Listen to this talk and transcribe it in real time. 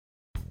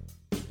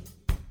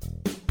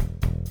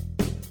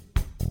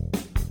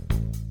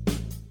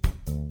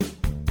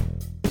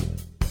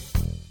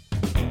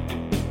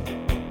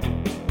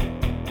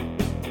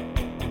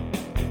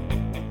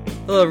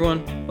Hello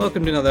everyone,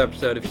 welcome to another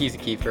episode of He's a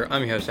Kiefer.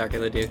 I'm your host, Zachary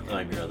Leduc.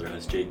 I'm your other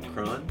host, Jaden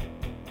Cron.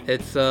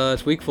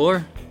 It's week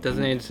 4,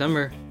 designated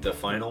December. The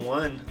final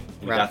one.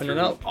 We Wrapping got it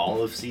through up.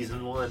 all of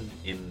season 1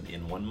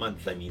 in 1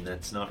 month. I mean,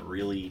 that's not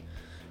really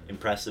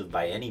impressive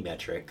by any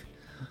metric.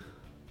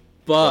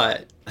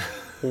 But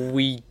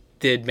we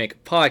did make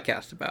a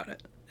podcast about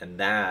it. And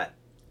that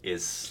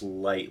is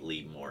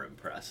slightly more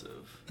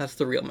impressive. That's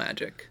the real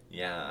magic.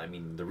 Yeah, I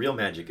mean, the real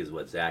magic is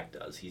what Zach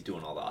does. He's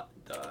doing all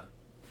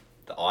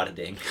the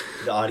auditing,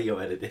 the audio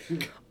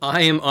editing.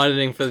 I am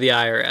auditing for the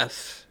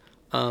IRS.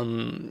 Oh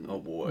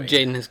boy.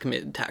 Jaden has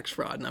committed tax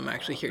fraud, and I'm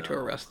actually here to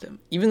arrest him.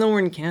 Even though we're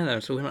in Canada,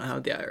 so we don't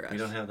have the IRS. We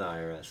don't have the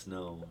IRS,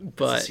 no.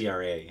 But it's the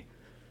CRA.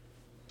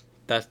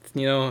 That's,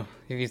 if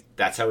he's...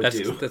 That's how we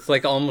do. That's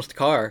like almost a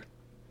car.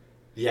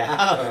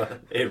 Yeah,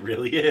 it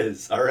really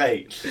is. All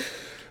right,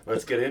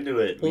 let's get into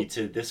it.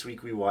 This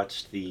week we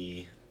watched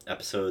the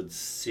episodes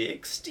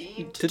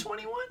 16 to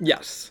 21?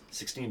 Yes.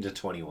 16 to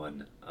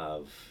 21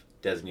 of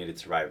Designated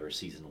Survivor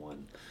Season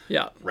 1.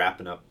 Yeah.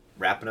 Wrapping up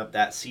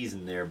that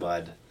season there,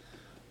 bud.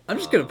 I'm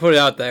just going to put it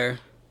out there.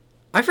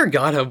 I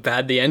forgot how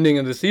bad the ending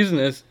of the season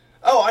is.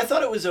 Oh, I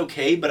thought it was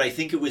okay, but I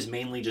think it was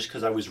mainly just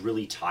because I was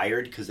really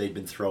tired because they'd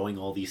been throwing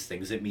all these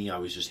things at me. I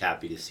was just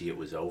happy to see it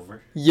was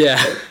over.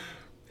 Yeah.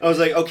 I was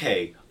like,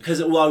 okay,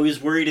 because I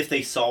was worried if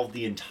they solved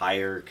the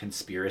entire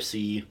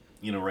conspiracy,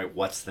 right?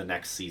 What's the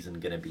next season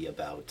gonna be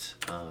about?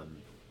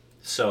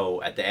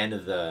 So at the end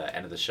of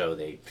the show,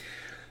 they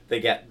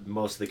get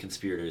most of the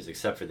conspirators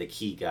except for the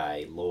key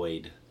guy,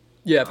 Lloyd.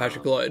 Yeah,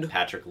 Patrick Lloyd.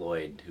 Patrick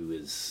Lloyd, who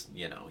is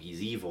he's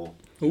evil.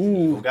 Ooh. He's an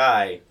evil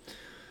guy,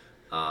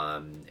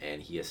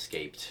 and he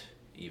escaped,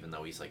 even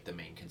though he's like the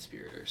main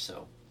conspirator.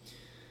 So,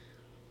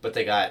 but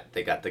they got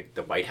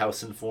the White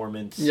House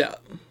informant. Yeah.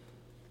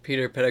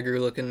 Peter Pettigrew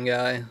looking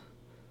guy.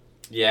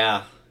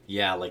 Yeah,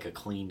 like a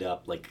cleaned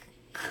up, like...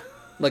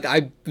 Like,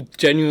 I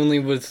genuinely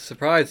was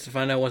surprised to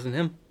find out it wasn't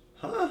him.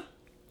 Huh.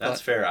 That's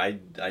fair. I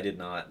did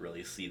not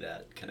really see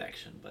that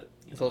connection, but...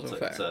 It's also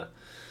fair. It's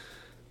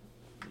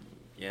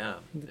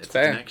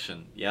fair. A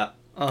connection. Yeah.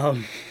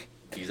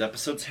 These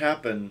episodes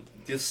happen.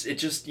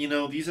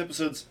 These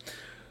episodes...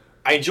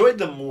 I enjoyed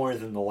them more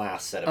than the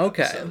last set of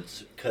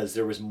episodes. Because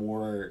there was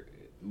more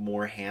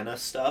Hannah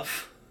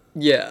stuff.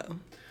 Yeah.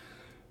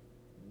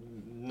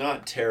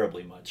 Not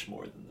terribly much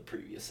more than the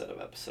previous set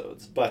of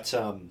episodes, but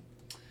oh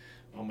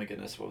my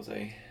goodness, what was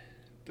I?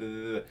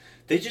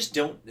 They just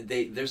don't.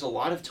 There's a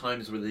lot of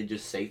times where they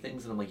just say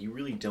things, and I'm like, you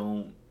really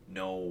don't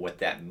know what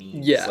that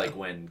means. Yeah. Like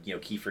when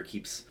Kiefer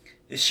keeps.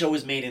 This show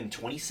was made in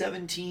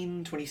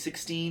 2017,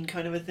 2016,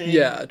 kind of a thing.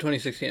 Yeah,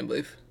 2016, I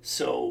believe.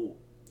 So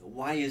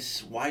why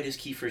does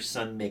Kiefer's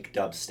son make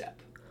dubstep?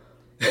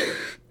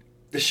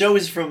 The show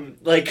is from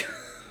like.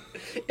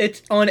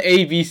 It's on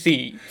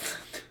ABC.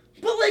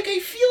 But, I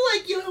feel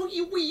like,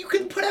 you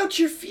can put out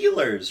your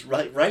feelers,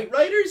 right,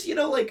 writers?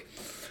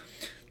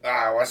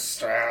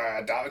 What's,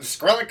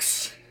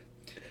 Skrillex?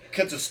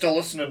 Kids are still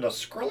listening to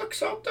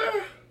Skrillex out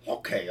there?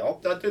 Okay,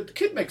 the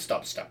kid makes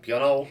dubstep,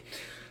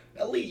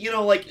 At least,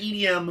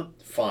 EDM,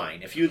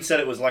 fine. If you had said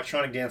it was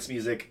electronic dance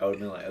music, I would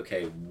have been like,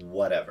 okay,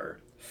 whatever.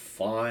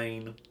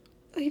 Fine.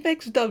 He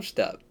makes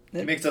dubstep.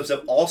 He makes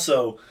dubstep.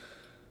 Also,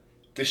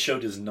 this show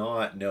does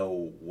not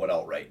know what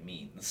alt-right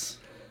means.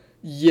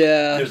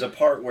 Yeah. There's a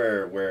part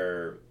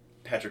where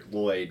Patrick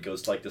Lloyd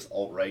goes to this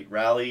alt-right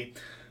rally,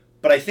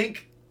 but I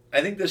think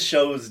this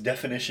show's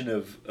definition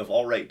of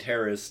alt-right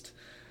terrorist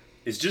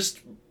is just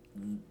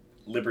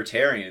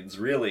libertarians,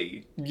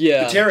 really.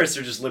 Yeah. The terrorists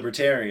are just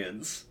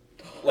libertarians.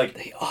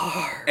 They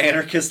are.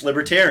 Anarchist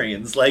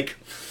libertarians.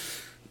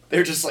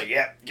 They're just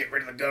yeah, get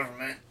rid of the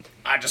government.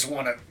 I just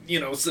want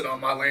to, sit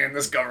on my land.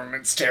 This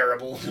government's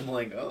terrible. I'm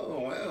like,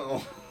 oh,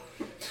 wow.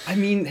 I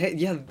mean, hey,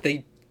 yeah,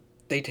 they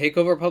take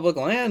over public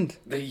land.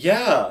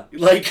 I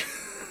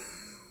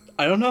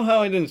don't know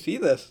how I didn't see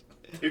this.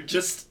 They're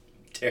just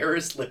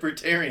terrorist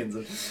libertarians.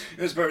 And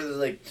this part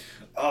is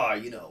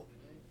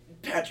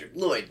Patrick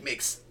Lloyd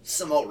makes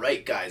some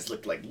alt-right guys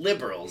look like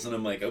liberals. And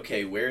I'm like,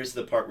 okay, where's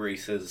the part where he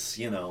says,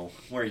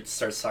 where he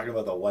starts talking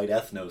about the white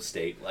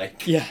ethno-state?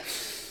 Yeah.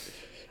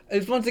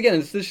 Once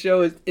again, this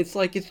show, it's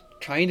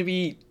trying to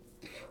be...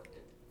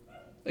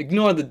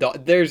 Ignore the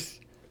dog. There's...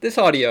 This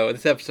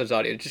episode's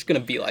audio, is just going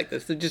to be like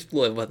this. So just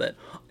live with it.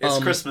 It's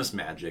Christmas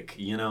magic,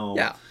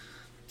 Yeah.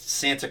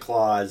 Santa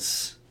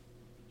Claus.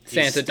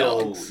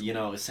 Dogs.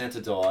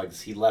 Santa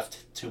dogs. He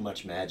left too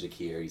much magic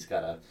here.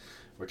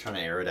 We're trying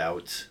to air it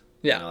out.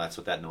 Yeah. That's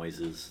what that noise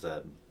is.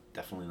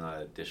 Definitely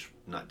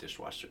not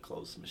dishwasher,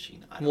 clothes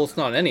machine. It's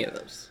not any of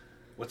those.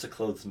 What's a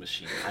clothes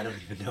machine? I don't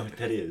even know what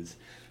that is.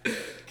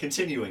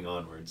 Continuing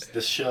onwards.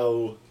 The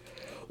show...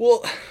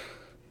 Well,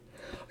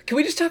 can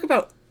we just talk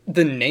about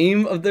the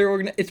name of their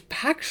it's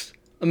Pax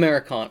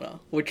Americana,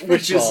 which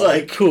is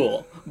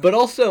cool, but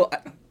also,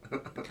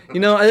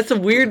 that's a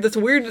weird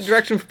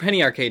direction for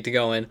Penny Arcade to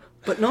go in,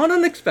 but not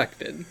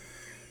unexpected.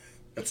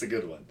 That's a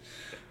good one,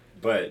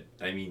 but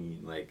I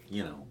mean,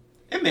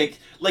 it makes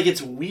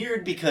it's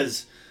weird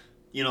because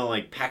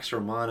Pax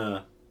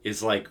Romana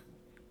is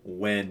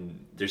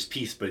when there's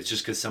peace, but it's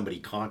just because somebody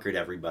conquered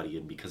everybody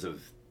and because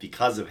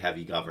of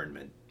heavy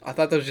government. I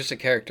thought that was just a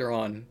character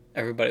on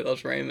Everybody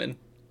Loves Raymond.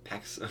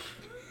 Pax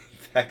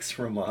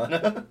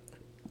Romana?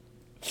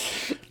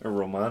 Or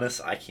Romanus?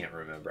 I can't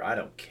remember. I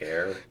don't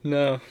care.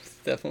 No, it's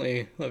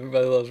definitely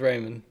Everybody Loves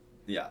Raymond.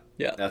 Yeah.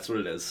 Yeah. That's what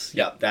it is.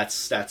 Yeah,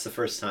 that's the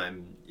first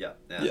time, Yep.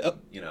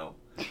 You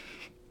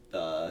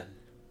know,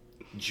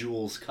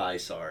 Jules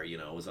Caesar, you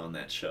know, was on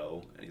that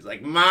show. And he's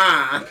like,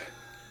 Ma!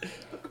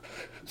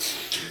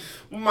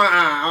 Ma!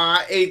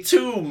 I ate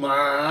too,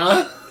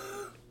 Ma!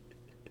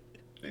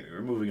 Anyway,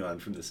 we're moving on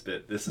from this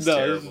bit. This is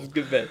terrible. This is a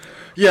good bit.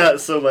 Yeah,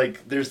 so,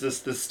 like, there's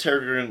this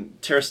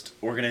terrorist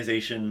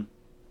organization.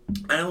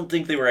 I don't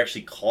think they were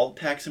actually called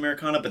Pax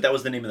Americana, but that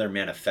was the name of their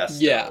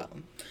manifesto. Yeah.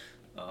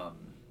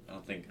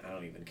 I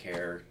don't even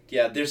care.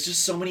 Yeah, there's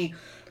just so many,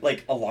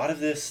 like, a lot of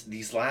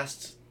these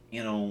last,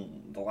 you know,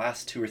 the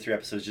last 2 or 3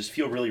 episodes just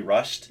feel really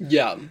rushed.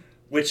 Yeah.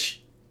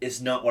 Which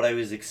is not what I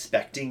was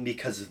expecting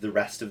because the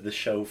rest of the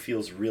show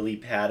feels really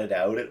padded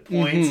out at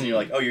points. Mm-hmm. And you're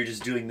like, oh, you're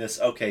just doing this,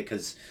 okay,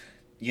 because,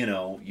 you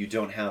know, you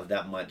don't have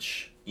that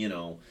much, you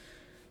know,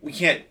 we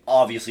can't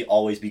obviously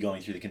always be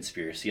going through the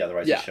conspiracy,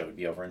 otherwise the show would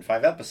be over in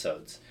 5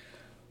 episodes.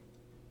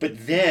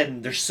 But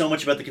then there's so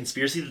much about the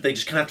conspiracy that they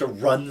just kind of have to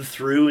run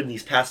through in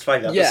these past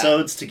 5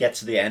 episodes to get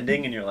to the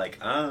ending, and you're like,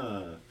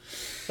 ah.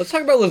 Let's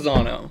talk about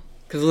Lozano,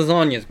 because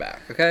Lasagna's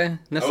back, okay?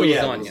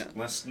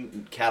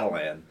 Lasagna.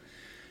 Catalan.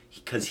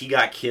 Because he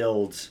got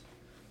killed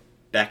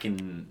back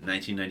in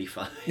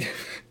 1995.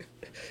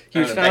 He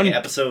was found... back in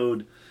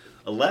episode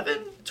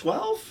 11?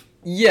 12?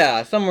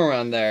 Yeah, somewhere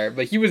around there.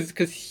 But he was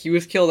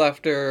killed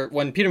after,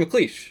 when Peter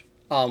McLeish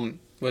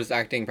was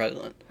acting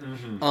president.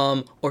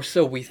 Mm-hmm. Or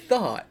so we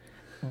thought.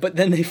 But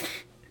then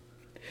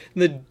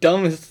the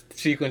dumbest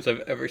sequence I've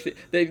ever seen.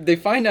 They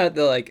find out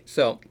that, like,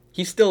 so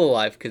he's still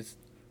alive because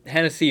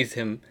Hannah sees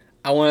him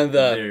at one of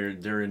the.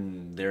 They're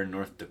in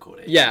North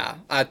Dakota. Yeah,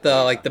 at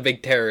the like the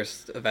big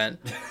terrorist event.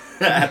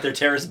 At their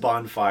terrorist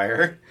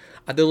bonfire.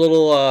 At their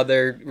little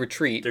their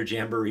retreat. Their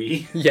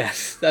jamboree.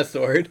 Yes, that's the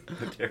word.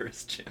 The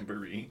terrorist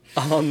jamboree.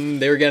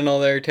 They were getting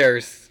all their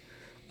terrorist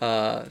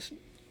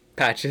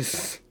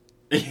patches.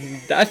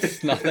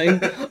 That's nothing.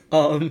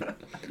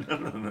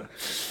 No.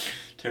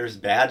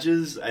 Terrorist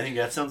badges? I think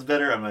that sounds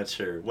better. I'm not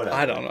sure. Whatever.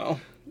 I don't know.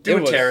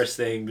 Doing terrorist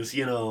things,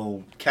 you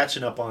know,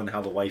 catching up on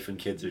how the wife and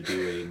kids are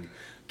doing,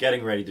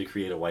 getting ready to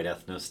create a white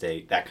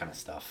ethno-state, that kind of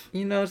stuff.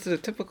 You know, it's a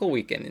typical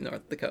weekend in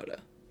North Dakota.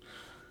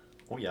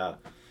 Oh, yeah.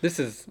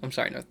 I'm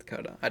sorry, North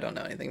Dakota. I don't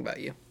know anything about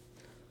you.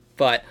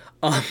 But,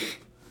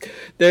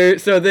 they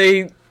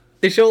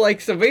show, like,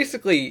 so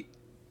basically,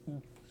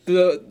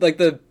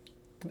 the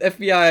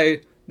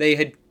FBI, they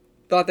had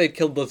thought they'd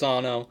killed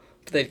Lozano,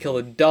 but they'd killed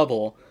a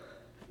double.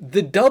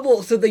 The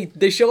double, so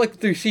they show, like,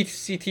 through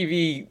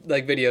CCTV,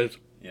 like, videos.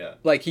 Yeah.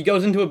 Like, he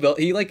goes into a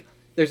building,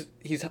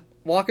 he's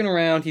walking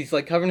around, he's,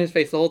 like, covering his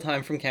face the whole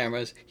time from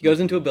cameras. He goes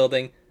into a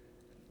building.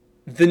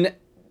 The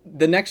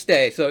next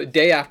day, so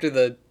day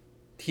after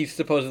he's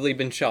supposedly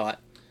been shot,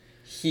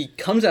 he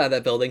comes out of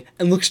that building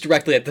and looks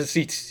directly at the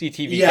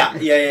CCTV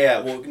camera.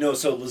 Yeah. Well, no,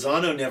 so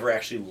Lozano never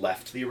actually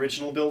left the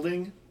original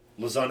building.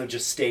 Lozano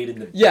just stayed in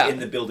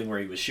the building where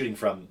he was shooting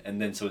from,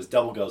 and then so his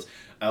double goes.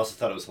 I also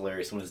thought it was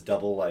hilarious when his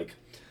double, like,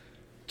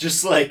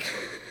 just, like,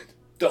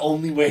 the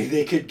only way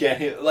they could get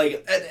him,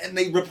 like, and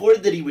they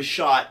reported that he was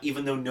shot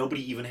even though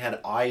nobody even had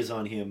eyes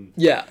on him.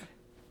 Yeah.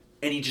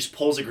 And he just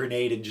pulls a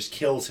grenade and just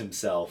kills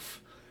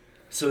himself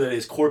so that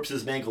his corpse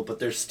is mangled, but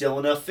there's still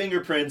enough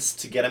fingerprints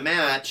to get a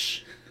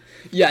match.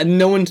 Yeah, and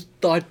no one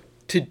thought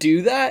to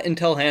do that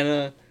until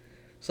Hannah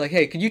was like,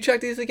 hey, could you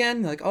check these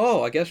again? Like,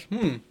 oh, I guess,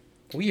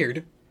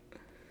 weird.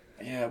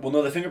 Yeah, well,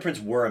 no, the fingerprints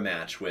were a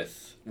match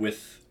with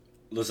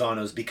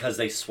Lozano's because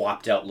they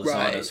swapped out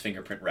Lozano's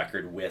fingerprint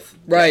record with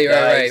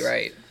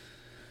Right.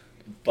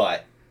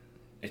 But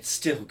it's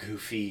still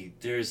goofy.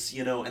 There's,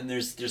 you know, and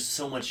there's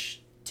so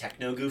much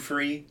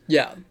techno-goofery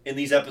in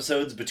these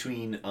episodes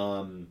between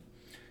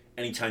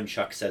anytime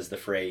Chuck says the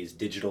phrase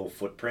digital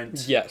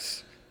footprint.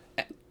 Yes.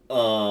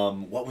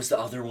 What was the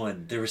other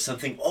one? There was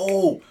something,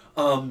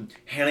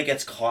 Hannah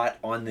gets caught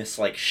on this,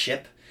 like,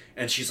 ship,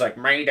 and she's like,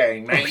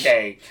 Mayday,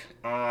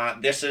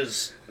 this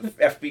is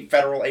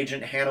Federal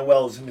Agent Hannah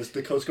Wells, and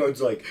the Coast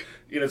Guard's like,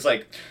 you know, it's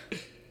like,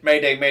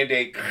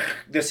 Mayday,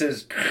 this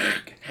is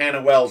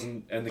Hannah Wells,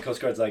 and the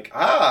Coast Guard's like,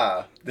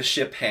 the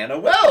ship Hannah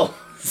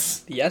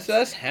Wells. The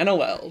SS Hannah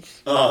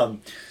Wells.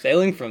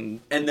 Sailing from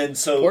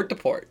port to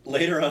port.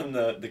 Later on,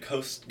 the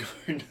Coast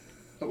Guard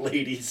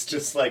lady's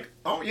just like,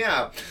 oh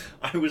yeah,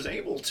 I was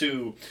able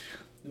to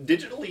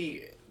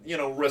digitally, you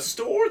know,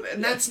 restore,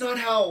 and that's not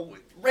how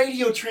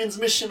radio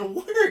transmission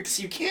works.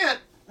 You can't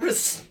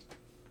It's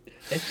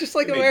just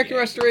like American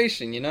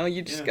Restoration, you know?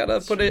 You just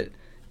gotta put it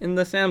in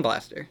the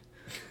sandblaster.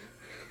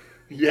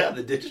 Yeah,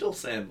 the digital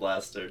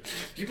sandblaster.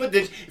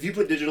 If you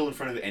put digital in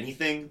front of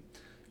anything,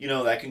 you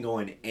know, that can go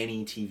in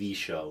any TV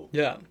show.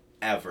 Yeah.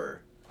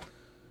 Ever.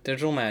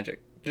 Digital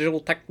magic. Digital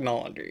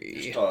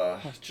technology.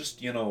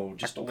 Just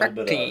a little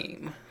bit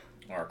of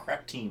our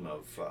crack team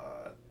of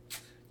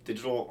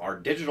our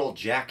digital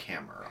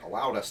jackhammer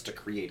allowed us to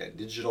create a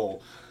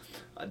digital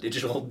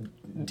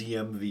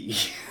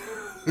DMV.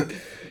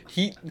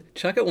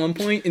 Chuck at one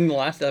point in the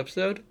last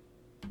episode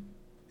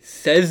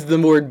says the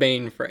word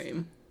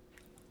mainframe.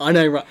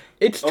 Unironic.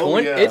 It's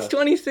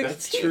 2016.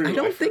 That's true. I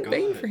don't think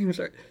mainframes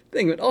are a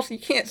thing, but also you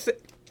can't say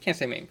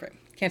mainframe.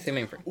 Can't say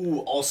mainframe. Ooh,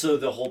 also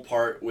the whole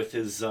part with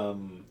his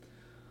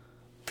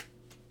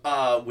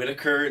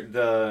Whitaker.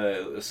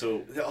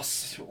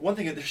 One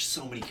thing, there's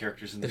so many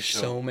characters in this show.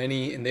 There's so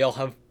many, and they all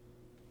have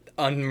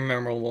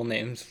unmemorable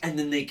names. And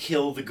then they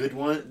kill the good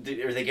one,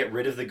 or they get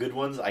rid of the good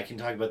ones. I can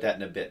talk about that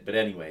in a bit. But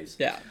anyways.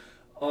 Yeah.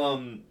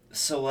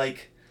 So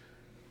like,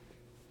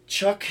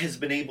 Chuck has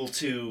been able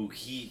to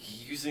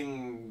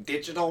using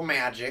digital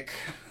magic.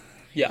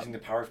 Yeah. Using the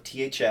power of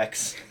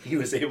THX, he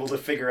was able to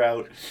figure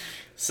out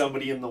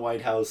somebody in the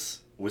White House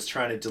was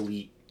trying to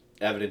delete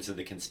evidence of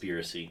the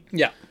conspiracy.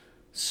 Yeah.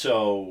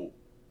 So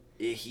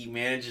he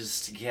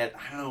manages to get,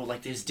 I don't know,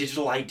 like his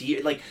digital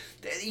ID. Like,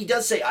 he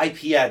does say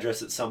IP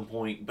address at some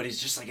point, but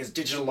it's just like his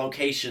digital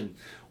location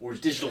or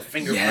his digital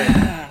fingerprint.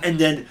 Yeah. And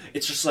then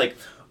it's just like,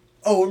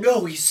 oh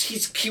no, he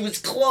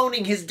was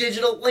cloning his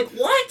digital. Like,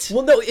 what?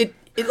 Well, no, it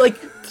like,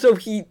 so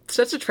he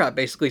sets a trap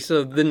basically.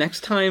 So the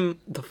next time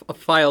a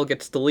file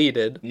gets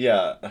deleted,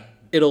 yeah,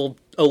 it'll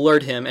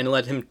alert him and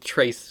let him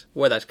trace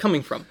where that's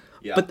coming from.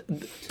 Yeah. But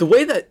the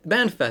way that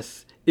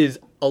manifests is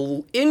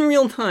in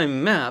real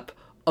time map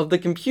of the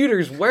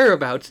computer's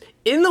whereabouts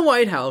in the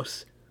White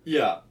House.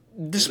 Yeah.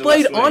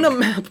 Displayed on a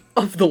map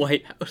of the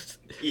White House.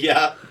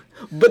 Yeah.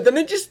 But then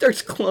it just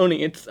starts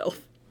cloning itself.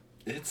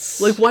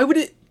 It's like, why would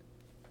it?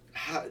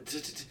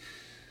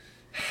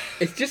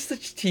 It's just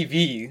such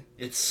TV.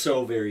 It's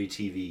so very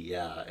TV,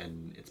 yeah,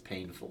 and it's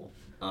painful.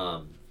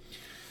 I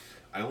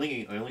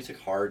only took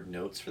hard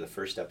notes for the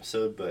first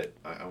episode, but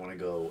I want to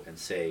go and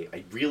say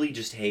I really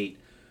just hate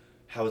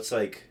how it's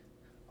like,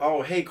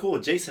 oh, hey, cool,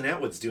 Jason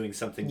Atwood's doing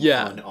something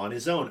fun on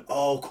his own.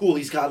 Oh, cool,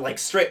 he's got like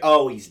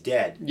oh, he's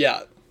dead.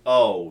 Yeah.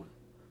 Oh,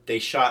 they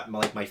shot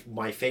like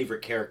my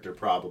favorite character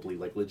probably,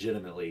 like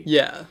legitimately.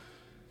 Yeah.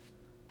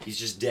 He's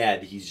just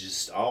dead. He's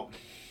just, oh,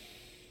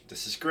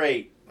 this is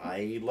great.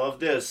 I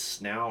love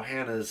this. Now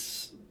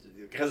Hannah's,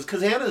 because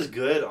Hannah's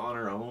good on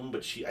her own,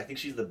 but I think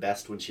she's the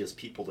best when she has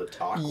people to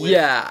talk with.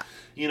 Yeah.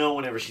 You know,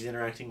 whenever she's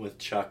interacting with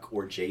Chuck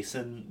or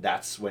Jason,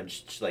 that's when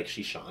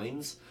she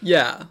shines.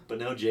 Yeah. But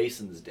now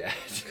Jason's dead.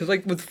 Because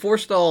like with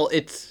Forstall,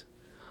 it's,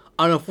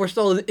 I don't know,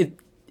 Forstall's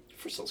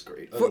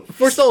great.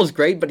 Forstall is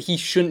great, but he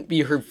shouldn't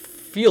be her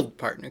field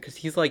partner because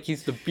he's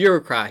the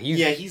bureaucrat.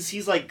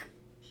 He's like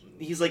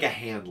a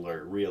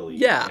handler, really.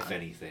 Yeah. If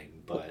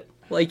anything, but.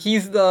 Like,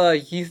 he's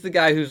the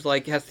guy who's,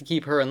 like, has to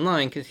keep her in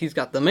line because he's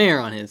got the mayor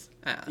on his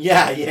ass.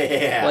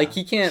 Yeah. Like,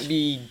 he can't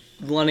be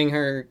letting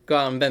her go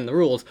out and bend the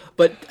rules.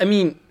 But, I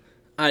mean,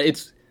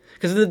 it's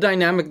because of the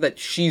dynamic that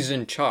she's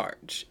in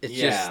charge.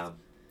 It's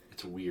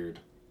it's weird.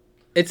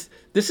 This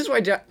is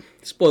why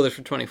spoilers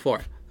for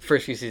 24.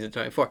 First few seasons of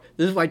 24.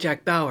 This is why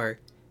Jack Bauer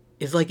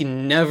is, like,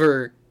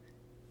 never,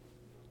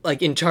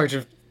 like, in charge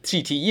of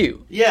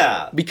CTU.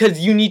 Yeah. Because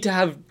you need to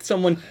have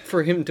someone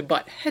for him to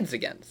butt heads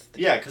against.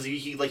 Yeah, because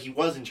he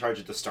was in charge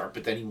at the start,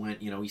 but then he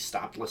went, he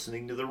stopped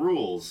listening to the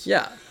rules.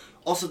 Yeah.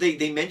 Also,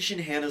 they mention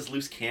Hannah's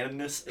loose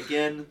cannonness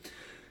again,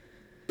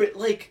 but,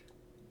 like,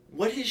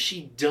 what has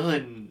she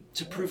done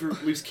to prove her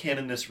loose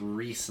cannonness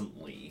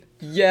recently?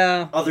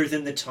 Yeah. Other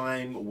than the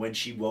time when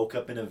she woke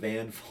up in a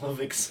van full of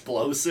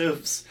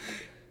explosives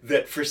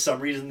that for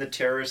some reason the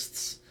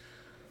terrorists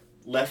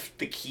left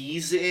the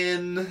keys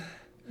in.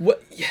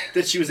 What?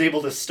 That she was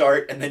able to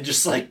start and then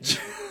just like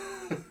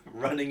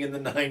running in the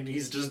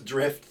 90s, just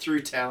drift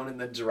through town and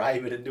then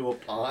drive it into a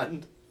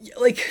pond. Yeah,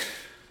 like,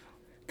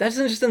 that's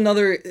just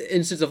another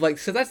instance of like,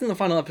 so that's in the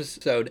final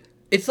episode.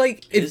 It's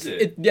like, I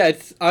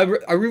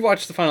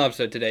rewatched the final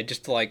episode today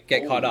just to like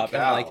get caught up.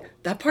 Cow. And like,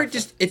 that part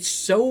just, it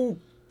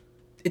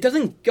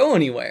doesn't go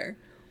anywhere.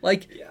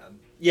 Like,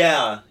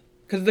 yeah.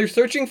 Because they're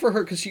searching for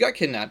her because she got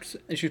kidnapped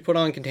and she was put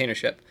on a container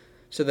ship.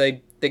 So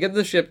they get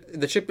the ship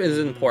is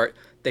in port.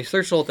 They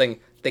search the whole thing.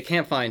 They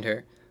can't find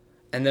her.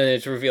 And then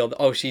it's revealed,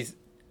 oh, she's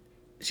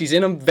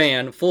in a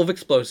van full of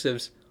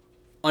explosives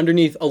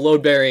underneath a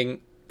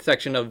load-bearing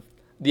section of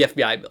the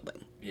FBI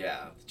building.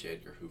 Yeah, the J.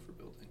 Edgar Hoover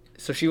building.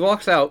 So she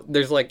walks out.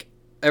 There's, like,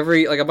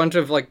 a bunch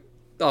of, like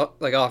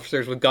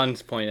officers with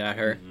guns pointed at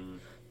her.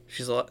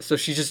 Mm-hmm. So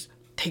she just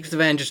takes the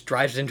van, just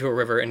drives into a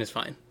river, and is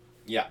fine.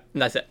 Yeah.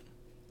 And that's it.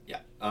 Yeah.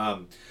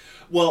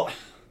 Well,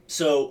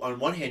 so on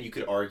one hand, you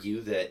could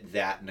argue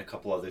that and a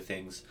couple other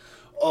things...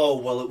 Oh,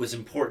 well, it was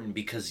important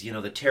because,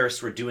 the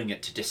terrorists were doing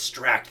it to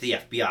distract the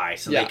FBI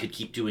so they could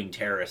keep doing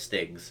terrorist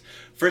things.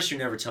 First, you're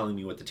never telling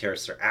me what the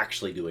terrorists are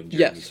actually doing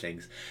during these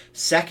things.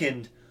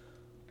 Second,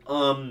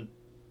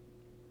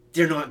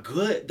 they're not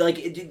good. Like,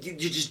 you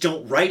just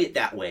don't write it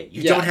that way.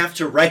 You don't have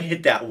to write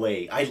it that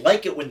way. I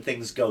like it when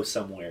things go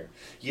somewhere.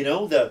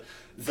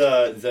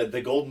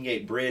 The Golden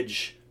Gate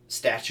Bridge,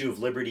 Statue of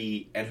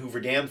Liberty, and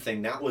Hoover Dam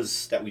thing,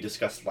 that we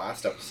discussed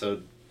last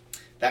episode.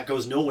 That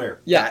goes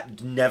nowhere. Yeah.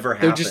 That never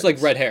happens. They're just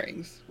like red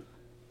herrings.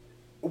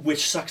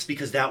 Which sucks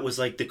because that was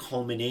like the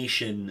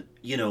culmination,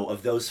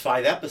 of those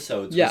 5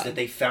 episodes. Yeah. Was that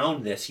they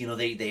found this,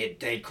 they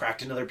had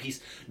cracked another piece.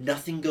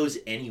 Nothing goes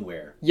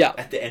anywhere. Yeah.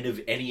 At the end of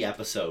any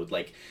episode.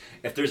 Like,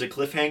 if there's a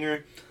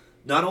cliffhanger,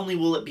 not only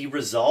will it be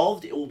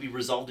resolved, it will be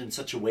resolved in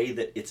such a way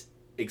that its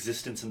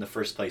existence in the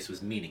first place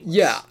was meaningless.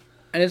 Yeah.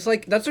 And it's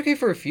like, that's okay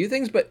for a few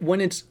things, but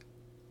when it's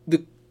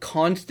the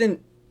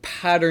constant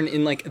pattern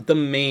in, like, the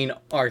main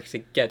arcs,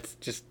 it gets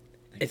just...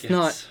 It's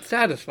not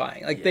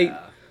satisfying. Like,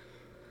 yeah.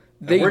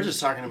 We're just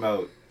talking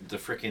about the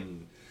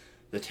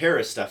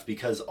terrorist stuff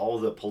because all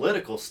the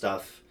political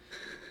stuff,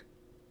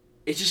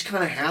 it just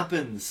kind of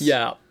happens.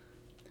 Yeah.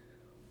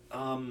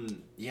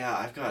 Yeah,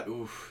 I've got,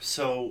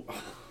 so,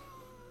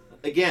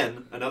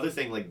 again, another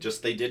thing, like,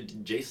 just they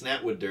did Jason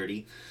Atwood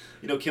dirty.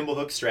 Kimball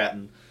Hook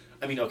Stratton.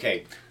 I mean,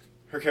 okay,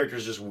 her character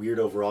is just weird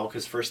overall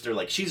because first they're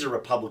like, she's a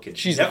Republican.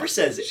 She never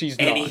says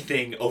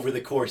anything over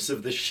the course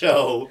of the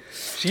show.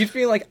 She's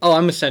being like, oh,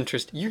 I'm a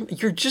centrist.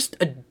 You're just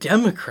a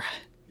Democrat.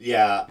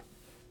 Yeah.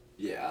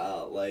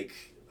 Yeah, like,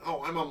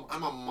 oh, I'm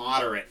a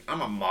moderate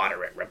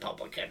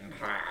Republican.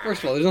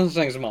 First of all, there's no such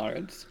thing as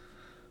moderates.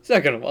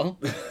 Second of all,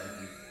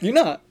 you're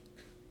not.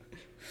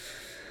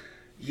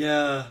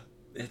 Yeah,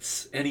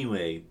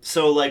 anyway.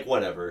 So, like,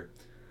 whatever.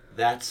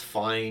 That's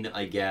fine,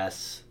 I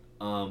guess.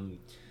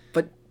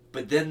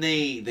 But then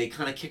they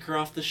kind of kick her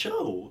off the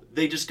show.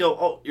 They just go,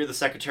 oh, you're the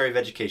Secretary of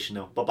Education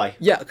now. Bye-bye.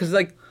 Yeah, because,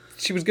 like,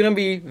 she was going to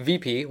be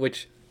VP,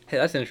 which, hey,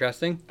 that's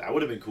interesting. That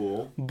would have been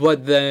cool.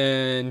 But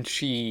then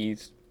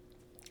there's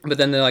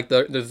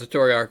the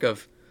story arc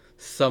of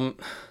some,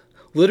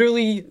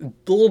 literally,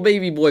 little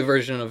baby boy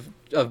version of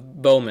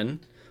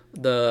Bowman,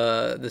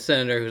 the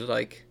senator who's,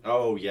 like...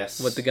 Oh, yes.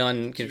 With the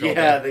gun control.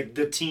 Yeah,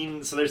 the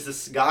teen... So there's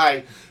this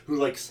guy who,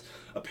 like...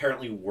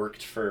 apparently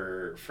worked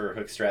for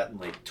Hook Stratton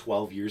like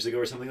 12 years ago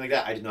or something like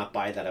that. I did not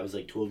buy that. I was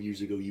like, 12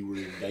 years ago you were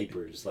in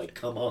diapers. Like,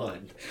 come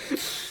on.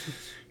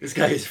 This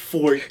guy is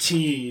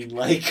 14.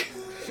 Like...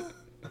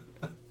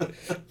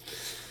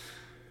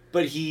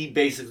 But he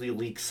basically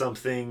leaks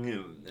something,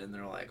 and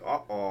they're like,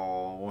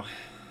 uh-oh,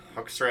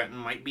 Hook Stratton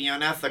might be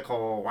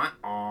unethical.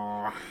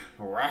 Uh-oh.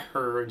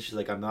 And she's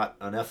like, I'm not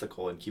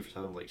unethical. And Kiefer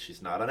Sutherland's like,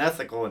 she's not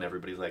unethical. And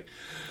everybody's like...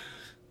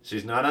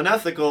 She's not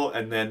unethical,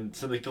 and then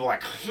some people are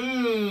like,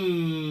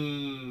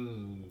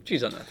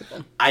 She's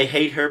unethical. I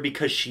hate her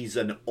because she's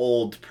an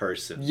old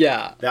person.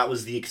 Yeah. That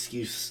was the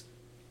excuse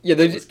that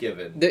was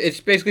given. It's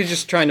basically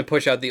just trying to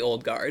push out the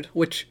old guard,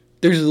 which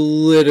there's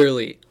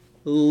literally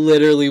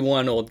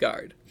one old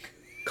guard.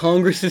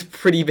 Congress is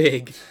pretty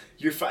big.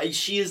 You're fine.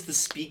 She is the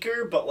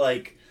speaker, but,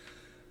 like,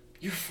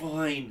 you're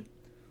fine.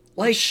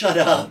 Like, shut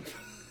up.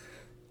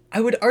 I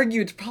would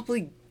argue it's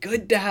probably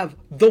good to have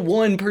the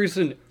one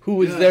person who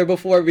was there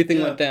before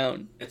everything went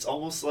down. It's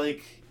almost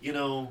like,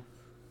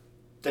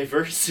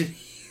 diversity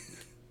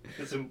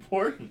is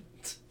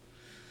important.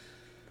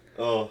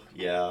 Oh,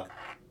 yeah.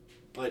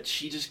 But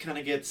she just kind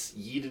of gets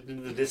yeeted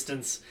into the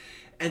distance,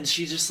 and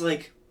she just,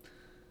 like,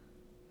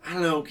 I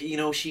don't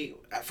know, she,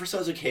 at first I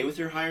was okay with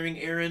her hiring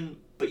Aaron,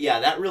 but yeah,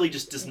 that really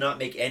just does not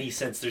make any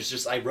sense.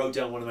 I wrote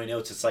down one of my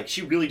notes, it's like,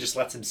 she really just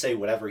lets him say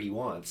whatever he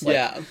wants. Like,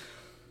 yeah.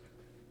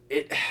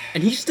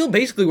 And he still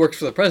basically works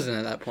for the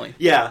president at that point.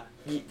 Yeah.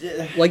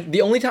 Like,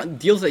 the only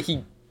deals that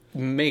he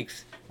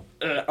makes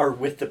are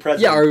with the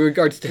president. Yeah, are in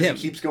regards to him.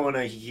 He keeps going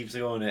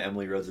to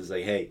Emily Rhodes is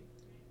like, hey,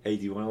 do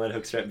you want to let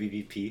Hook Stratton be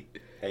VP?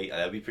 Hey,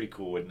 that'd be pretty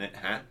cool, wouldn't it?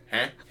 Huh?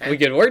 We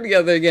could work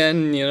together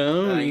again,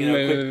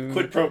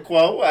 quid pro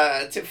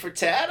quo, tit for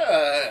tat,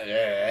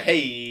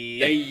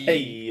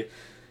 hey.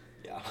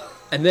 Yeah.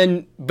 And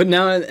then, but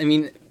now, I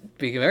mean,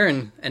 speaking of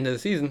Aaron, end of the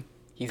season,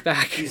 he's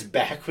back. He's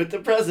back with the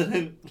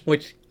president.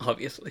 Which,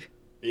 obviously.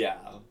 Yeah,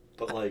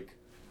 but, like,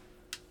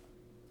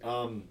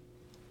 also,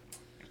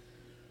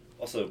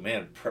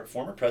 man,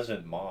 former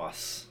President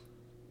Moss,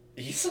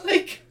 he's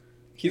like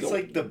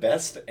the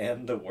best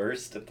and the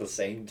worst at the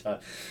same time.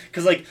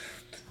 Because, like,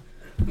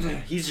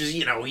 he's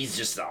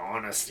just the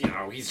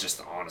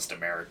honest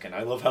American.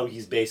 I love how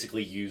he's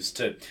basically used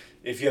to,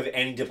 if you have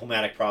any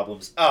diplomatic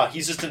problems,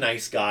 he's just a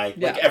nice guy.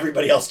 Yeah. Like,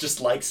 everybody else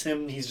just likes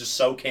him. He's just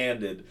so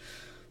candid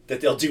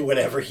that they'll do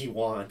whatever he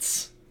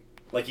wants.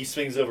 Like, he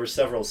swings over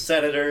several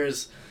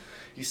senators.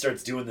 He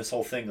starts doing this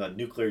whole thing on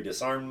nuclear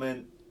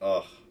disarmament.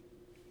 Ugh.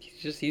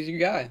 He's your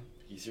guy.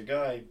 He's your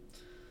guy.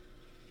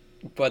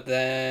 But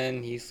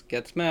then he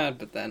gets mad,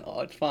 but then,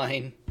 it's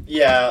fine.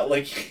 Yeah,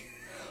 like,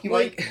 he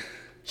might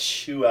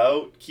chew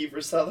out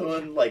Kiefer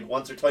Sutherland, like,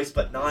 once or twice,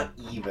 but not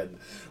even.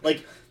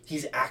 Like,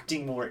 he's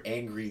acting more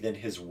angry than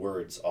his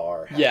words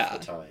are half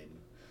the time.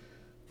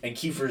 And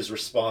Kiefer's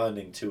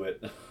responding to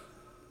it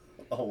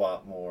a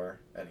lot more,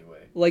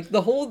 anyway. Like,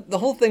 the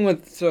whole thing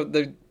with,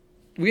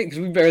 because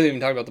we barely even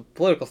talked about the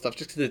political stuff,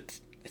 just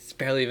because it's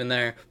barely even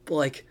there. But,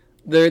 like,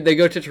 they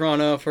go to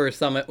Toronto for a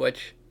summit,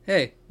 which,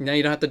 hey, now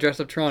you don't have to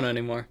dress up Toronto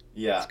anymore.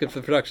 Yeah. It's good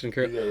for the production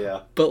crew.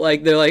 Yeah. But,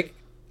 like,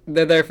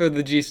 they're there for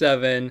the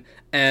G7,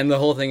 and the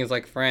whole thing is,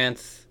 like,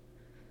 France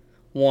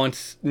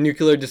wants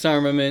nuclear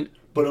disarmament.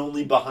 But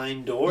only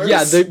behind doors?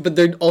 Yeah, but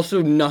they're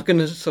also not going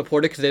to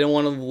support it because they don't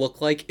want to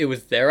look like it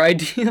was their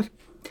idea.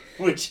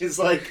 Which is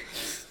like,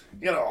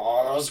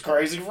 all those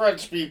crazy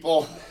French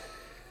people.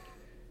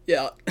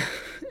 Yeah.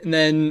 And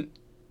then,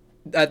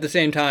 at the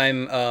same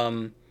time,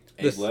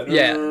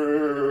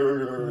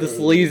 the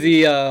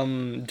sleazy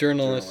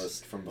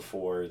journalist from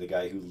before, the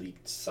guy who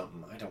leaked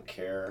something. I don't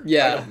care.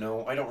 Yeah. I don't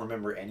know. I don't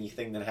remember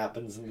anything that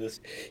happens in this.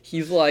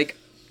 He's like,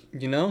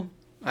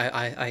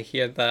 I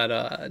hear that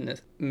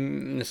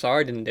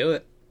Nassar didn't do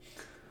it,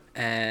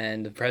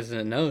 and the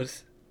president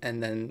knows,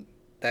 and then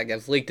that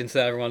gets leaked, and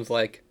so everyone's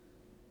like,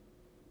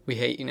 we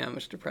hate you now,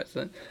 Mr.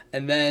 President.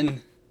 And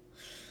then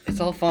it's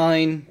all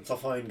fine. It's all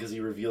fine because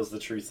he reveals the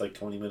truth like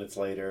 20 minutes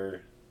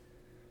later.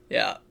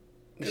 Yeah.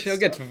 The show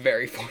gets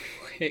very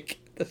formulaic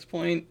at this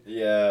point.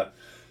 Yeah.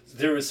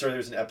 There was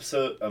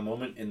a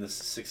moment in the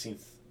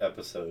 16th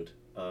episode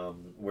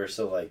where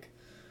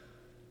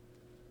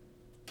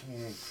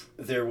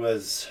there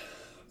was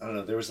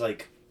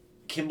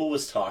Kimball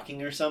was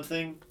talking or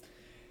something.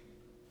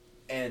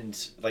 And,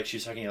 she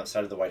was talking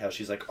outside of the White House.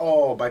 She's like,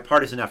 oh,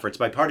 bipartisan efforts,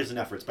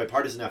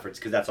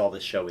 because that's all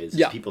this show is.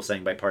 Yeah. People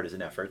saying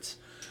bipartisan efforts.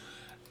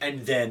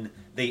 And then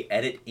they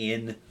edit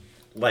in,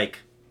 a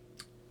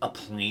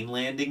plane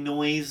landing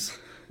noise,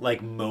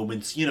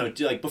 moments,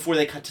 before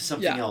they cut to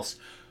something else.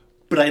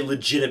 But I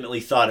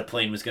legitimately thought a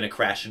plane was going to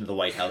crash into the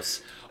White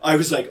House. I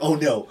was like, oh,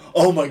 no.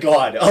 Oh, my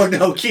God. Oh,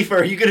 no. Kiefer,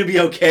 are you going to be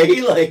okay?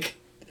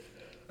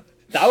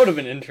 That would have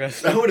been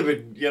interesting. That would have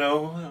been,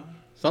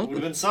 something. Would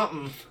have been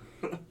something.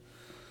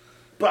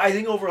 But I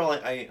think overall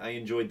I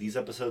enjoyed these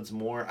episodes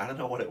more. I don't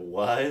know what it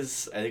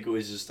was. I think it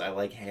was just I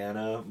like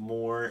Hannah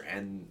more.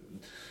 And,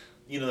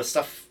 the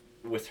stuff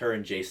with her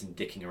and Jason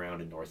dicking around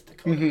in North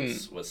Dakota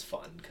was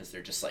fun. Because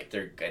they're just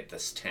they're at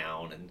this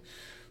town. And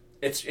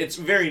it's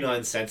very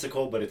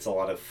nonsensical, but it's a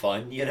lot of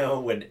fun,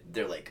 when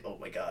they're like, oh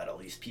my God, all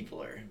these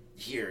people are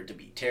here to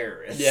be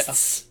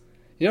terrorists.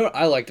 Yeah. You know what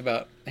I liked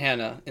about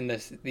Hannah in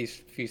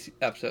these few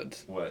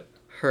episodes? What?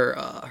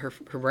 Her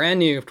brand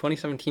new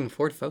 2017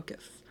 Ford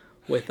Focus.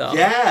 With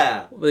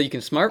well, you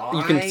can start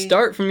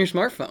from your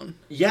smartphone.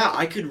 Yeah,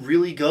 I could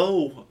really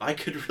go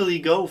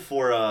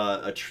for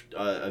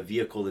a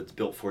vehicle that's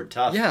built Ford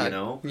tough. Yeah,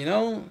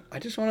 I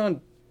just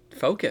want to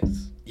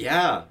focus.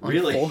 Yeah,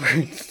 really.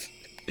 Fords.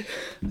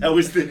 That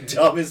was the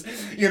dumbest,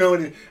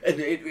 and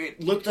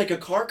it looked like a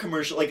car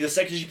commercial. The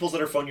second she pulls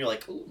out her phone, you're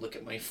like, ooh, look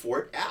at my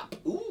Ford app.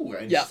 Ooh,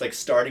 and just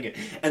starting it.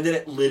 And then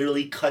it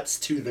literally cuts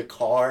to the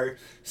car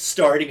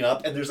starting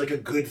up, and there's a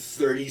good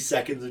 30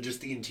 seconds of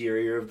just the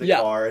interior of the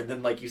car, and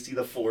then you see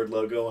the Ford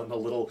logo on the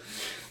little...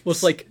 Well,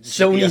 it's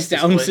Sony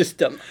sound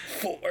system.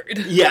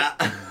 Ford. Yeah.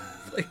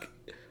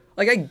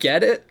 I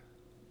get it,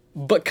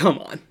 but come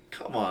on.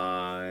 Come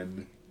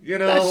on.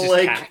 That's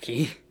just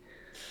tacky.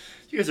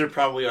 You guys are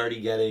probably already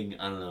getting,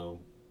 I don't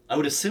know, I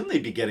would assume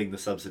they'd be getting the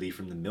subsidy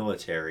from the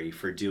military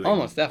for doing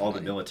all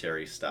the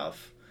military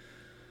stuff.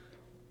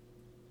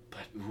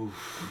 But,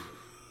 oof.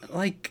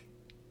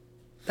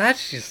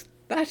 That's just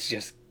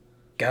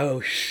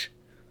gauche.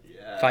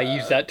 Yeah. If I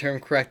use that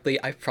term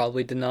correctly, I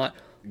probably did not.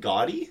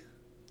 Gaudy?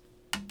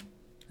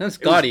 That's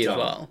gaudy as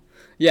well.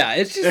 Yeah,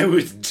 it's just... It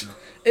was dumb.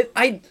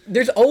 I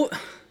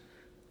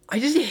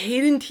just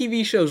hate in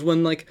TV shows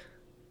when, and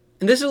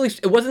this at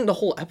least, it wasn't the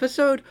whole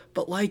episode,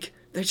 but,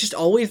 there's just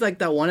always,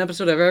 that one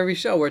episode of every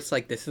show where it's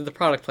this is the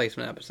product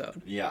placement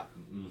episode. Yeah.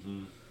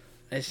 Mm-hmm.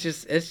 It's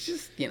just,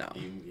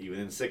 Even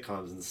in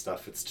sitcoms and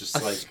stuff, it's just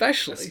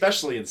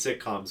Especially in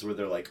sitcoms where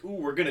they're like, ooh,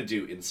 we're going to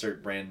do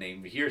insert brand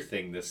name here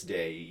thing this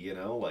day,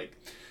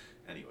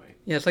 anyway.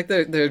 Yeah, it's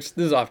this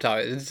is off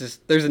topic. It's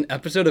just, there's an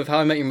episode of How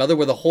I Met Your Mother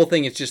where the whole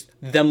thing is just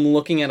them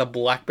looking at a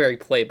BlackBerry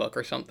playbook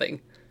or something.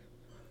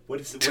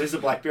 What is a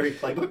BlackBerry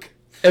playbook?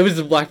 It was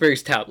the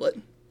BlackBerry's tablet.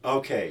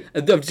 Okay.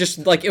 Just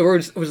it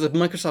was a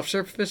Microsoft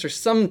Surface or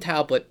some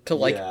tablet to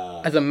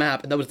as a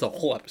map, and that was the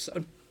whole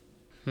episode.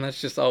 And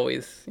that's just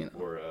always,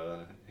 Or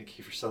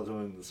Kiefer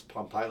Sutherland's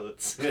Palm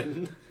Pilots.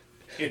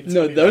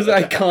 No, those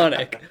are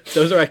iconic.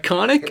 Those are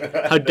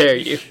iconic? How dare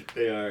you?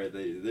 They are.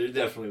 They're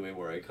definitely way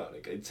more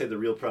iconic. I'd say the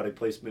real product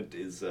placement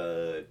is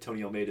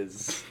Tony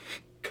Almeida's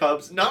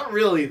Cubs. Not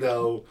really,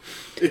 though.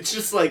 It's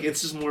just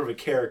more of a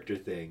character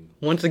thing.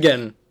 Once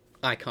again,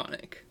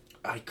 iconic.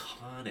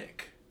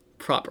 Iconic.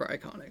 Proper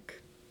iconic.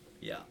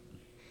 Yeah.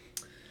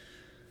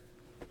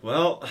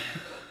 Well...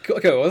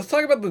 Okay, well, let's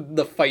talk about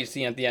the fight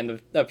scene at the end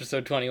of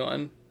episode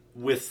 21.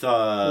 With between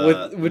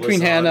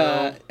Lozano,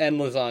 Hannah and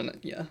Lozano,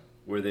 yeah.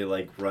 Where they,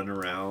 run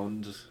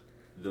around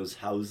those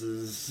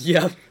houses.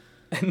 Yep.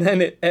 And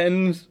then it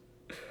ends...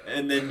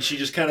 And then she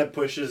just kind of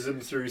pushes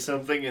him through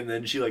something, and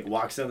then she,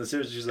 walks down the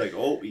stairs, and she's like,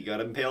 oh, he got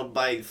impaled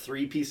by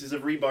 3 pieces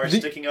of rebar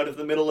sticking out of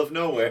the middle of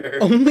nowhere.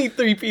 Only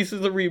 3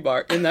 pieces of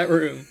rebar in that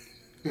room.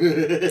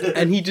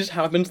 And he just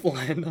happens to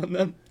land on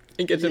them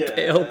and gets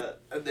impaled.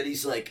 And then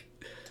he's like,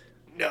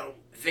 no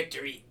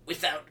victory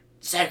without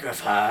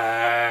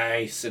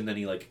sacrifice. And then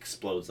he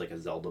explodes like a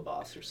Zelda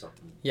boss or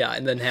something. Yeah,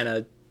 and then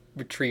Hannah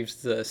retrieves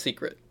the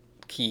secret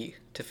key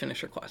to finish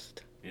her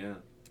quest. Yeah.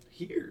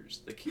 Here's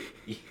the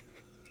key.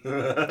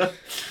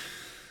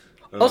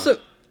 Also,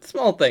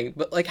 small thing,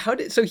 but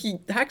so he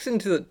hacks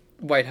into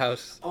White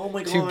House. Oh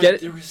my god! To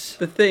get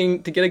the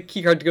thing, to get a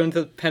key card to go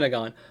into the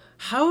Pentagon.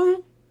 How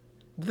do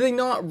they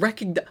not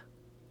recognize?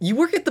 You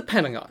work at the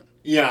Pentagon.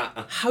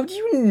 Yeah. How do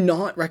you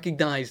not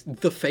recognize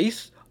the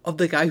face of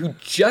the guy who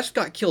just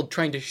got killed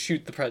trying to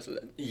shoot the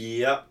president?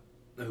 Yep.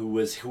 Who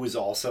was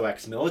also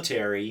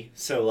ex-military?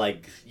 So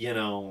like, you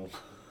know.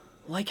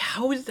 Like,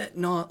 how is that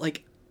not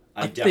like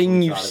a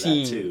thing you've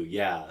seen? That too.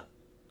 Yeah.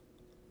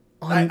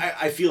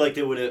 I feel like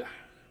they would have.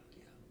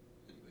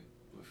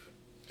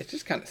 It's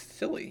just kind of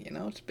silly, you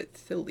know? It's a bit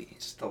silly.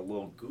 Just a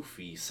little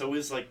goofy. So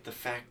is, like, the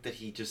fact that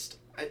he just...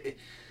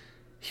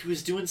 he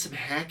was doing some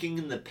hacking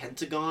in the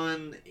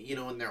Pentagon, you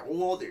know, and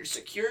there's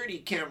security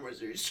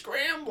cameras are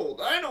scrambled.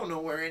 I don't know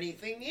where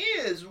anything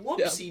is.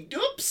 Whoopsie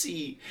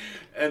doopsie.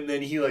 And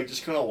then he, like,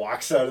 just kind of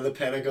walks out of the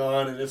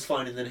Pentagon, and it's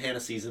fine. And then Hannah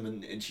sees him,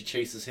 and she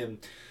chases him.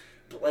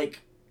 But,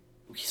 like,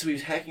 so he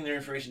was hacking their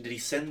information. Did he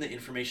send the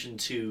information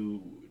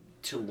to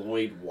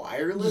Lloyd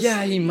wirelessly?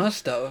 Yeah, he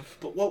must have.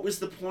 But what was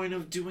the point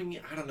of doing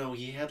it? I don't know.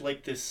 He had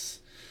like this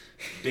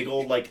big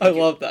old like I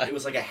love that. It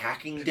was like a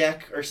hacking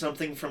deck or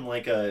something from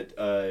like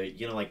a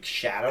you know, like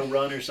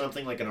Shadowrun or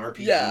something, like an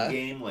RPG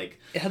game. Like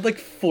it had like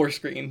 4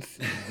 screens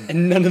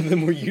and none of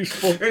them were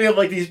useful. And you have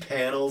like these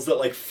panels that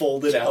like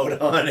folded out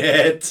on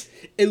it.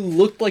 It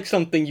looked like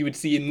something you would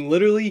see in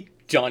literally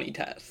Johnny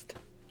Test.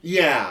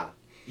 Yeah.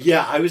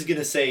 Yeah, I was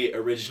gonna say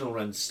original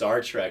run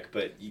Star Trek,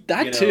 but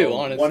that, you know, too,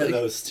 honestly, one of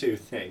those two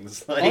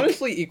things. Like,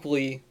 honestly,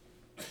 equally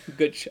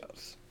good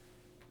shows.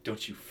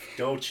 Don't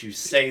you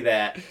say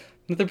that?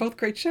 They're both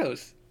great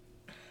shows.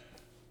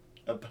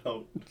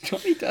 About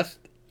Johnny Test.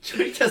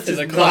 Johnny Test is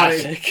a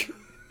classic.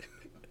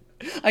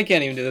 I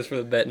can't even do this for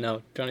the bit.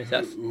 No, Johnny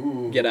Test.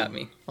 Ooh. Get at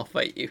me. I'll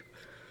fight you.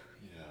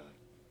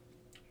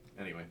 Yeah.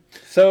 Anyway.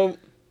 So,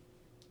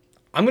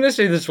 I'm gonna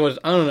say this was,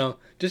 I don't know,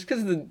 just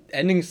because the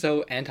ending's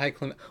so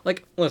anticlimactic.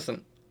 Like,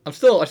 listen, I'm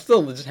still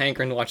just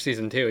hankering to watch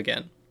season 2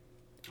 again.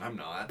 I'm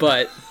not.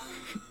 But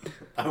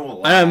I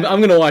won't lie.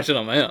 I'm gonna watch it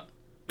on my own.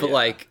 But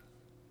like,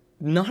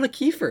 not a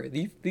Kiefer.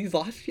 These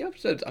last few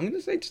episodes, I'm gonna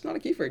say just not a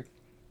Kiefer.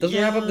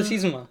 Doesn't wrap up the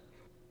season well.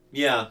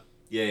 Yeah.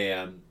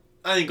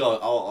 I think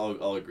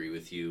I'll agree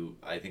with you.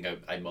 I think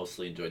I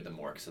mostly enjoyed them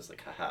more because I was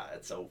like, haha,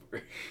 it's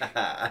over.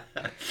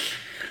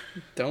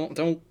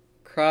 Don't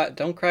cry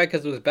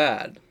because it was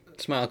bad.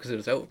 Smile because it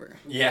was over.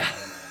 Yeah.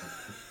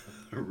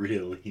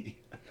 Really.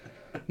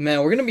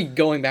 Man, we're gonna be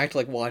going back to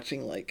like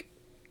watching like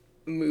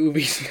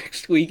movies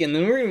next week, and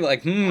then we're gonna be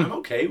like, I'm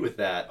okay with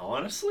that,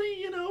 honestly.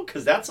 You know,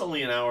 because that's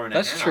only an hour and a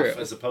half. That's true.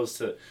 As opposed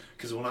to,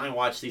 because when I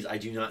watch these, I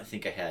do not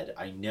think ahead.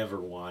 I never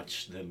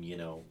watch them. You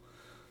know,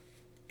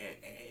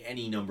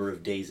 any number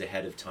of days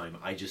ahead of time.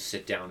 I just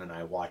sit down and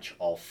I watch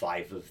all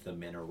 5 of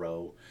them in a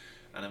row,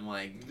 and I'm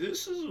like,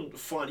 this isn't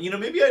fun. You know,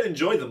 maybe I'd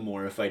enjoy them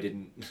more if I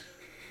didn't.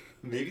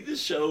 Maybe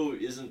this show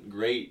isn't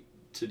great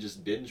to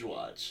just binge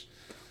watch.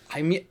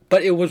 I mean,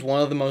 but it was one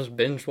of the most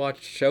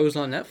binge-watched shows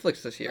on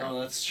Netflix this year.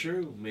 Oh, that's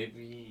true.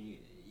 Maybe,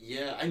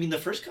 yeah. I mean, the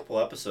first couple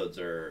episodes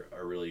are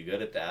really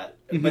good at that.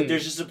 Mm-hmm. But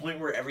there's just a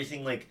point where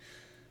everything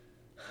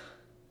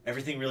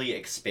really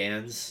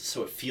expands,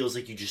 so it feels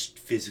like you just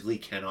physically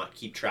cannot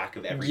keep track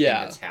of everything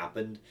that's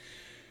happened.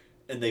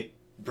 And they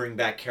bring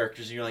back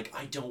characters and you're like,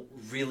 I don't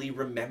really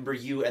remember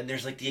you, and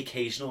there's like the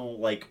occasional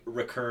like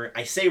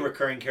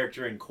recurring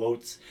character in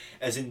quotes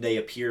as in they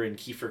appear and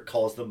Kiefer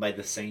calls them by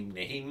the same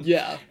name,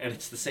 and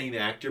it's the same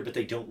actor but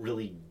they don't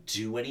really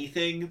do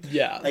anything.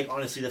 Like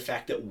honestly, the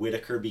fact that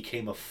Whitaker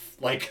became it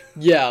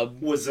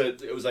was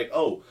like,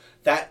 oh,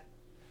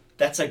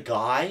 that's a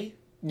guy.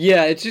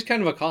 It's just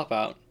kind of a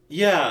cop-out.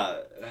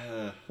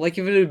 Like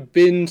if it had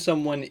been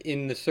someone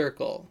in the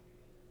circle,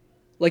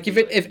 like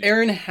if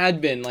Aaron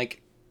had been like,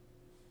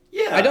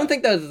 I don't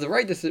think that was the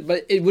right decision,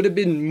 but it would have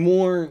been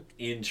more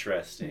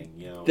interesting,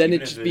 you know, than it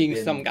just being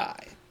some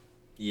guy.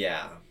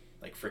 Yeah,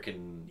 like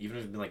freaking, even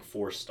if it had been like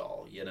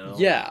Forstall, you know.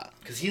 Yeah,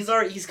 because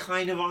he's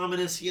kind of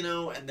ominous, you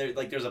know, and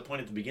there's a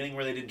point at the beginning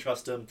where they didn't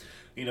trust him,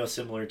 you know,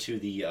 similar to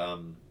the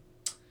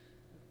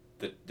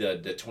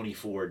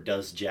 24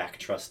 does Jack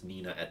trust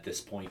Nina at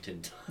this point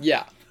in time.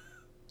 Yeah.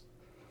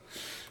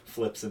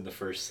 Flips in the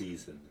first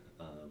season.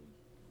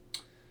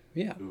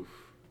 Oof.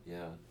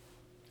 Yeah.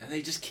 And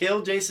they just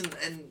kill Jason,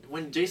 and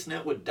when Jason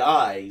Atwood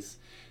dies,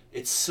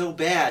 it's so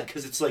bad,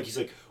 because it's like, he's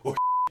like, oh,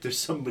 there's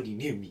somebody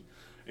near me.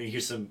 And you hear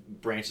some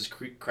branches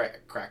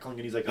crackling,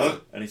 and he's like,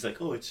 oh, and he's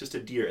like, oh, it's just a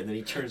deer. And then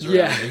he turns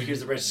around, and he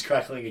hears the branches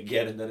crackling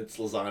again, and then it's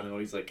Lozano,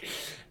 and he's like,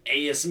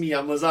 hey, it's me,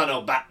 I'm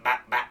Lozano, bat,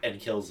 bat, bat, and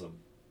kills him.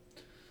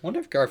 I wonder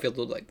if Garfield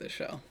would like this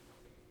show.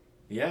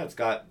 Yeah, it's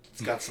got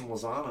some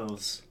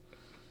Lozanos.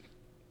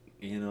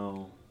 You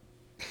know...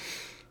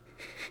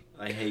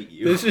 I hate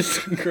you. This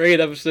is a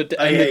great episode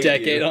to end the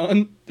decade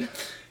on.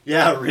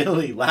 Yeah,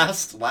 really.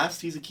 Last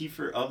he's a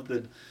Kiefer of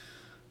the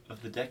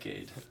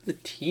decade. Of the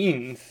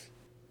teens.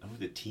 Oh,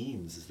 the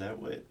teens. Is that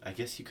what? I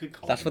guess you could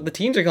call That's what the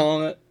teens are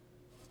calling it.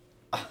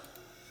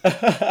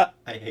 I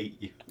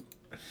hate you.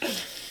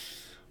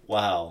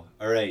 Wow.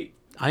 All right.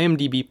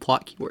 IMDb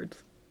plot keywords.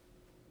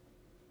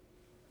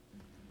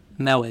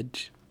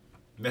 Marriage.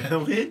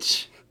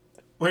 Marriage?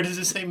 Where does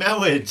it say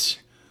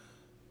marriage?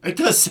 It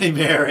does say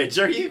marriage.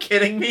 Are you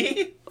kidding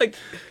me? Like,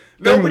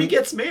 nobody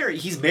gets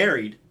married. He's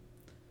married.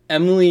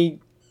 Emily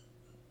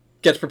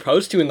gets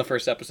proposed to in the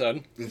first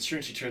episode. It's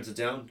true, she turns it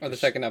down. Or the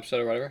second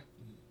episode or whatever.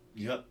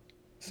 Yep.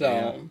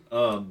 So.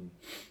 Yeah.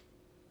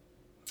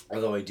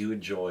 Although I do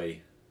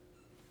enjoy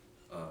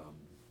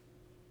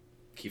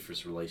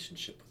Kiefer's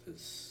relationship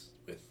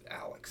with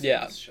Alex in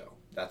this show.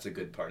 That's a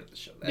good part of the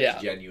show.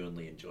 That's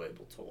genuinely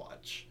enjoyable to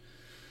watch.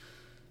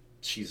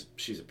 She's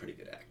a pretty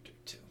good actor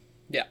too.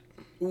 Yeah.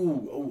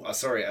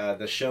 Sorry.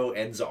 The show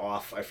ends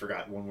off. I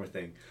forgot one more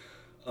thing.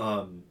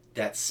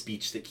 That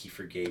speech that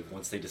Kiefer gave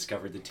once they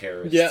discovered the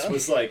terrorists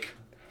was like,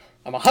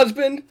 "I'm a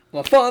husband. I'm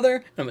a father.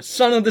 And I'm a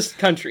son of this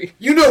country.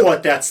 You know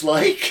what that's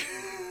like.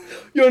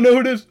 You don't know who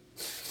it is.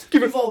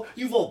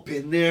 You've all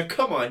been there.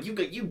 Come on, you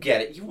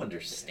get it. You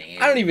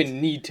understand. I don't even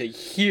need to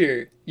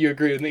hear you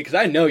agree with me because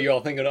I know you're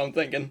all thinking what I'm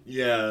thinking.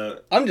 Yeah.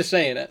 I'm just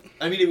saying it.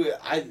 I mean,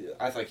 I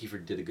thought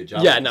Kiefer did a good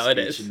job. Yeah, no, it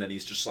is. And then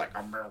he's just like,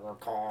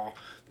 America.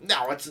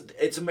 Now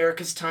it's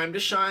America's time to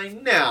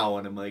shine now,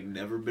 and I'm like,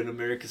 never been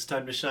America's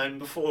time to shine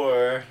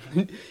before.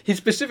 His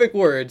specific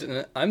words,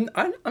 and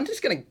I'm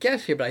just gonna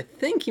guess here, but I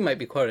think he might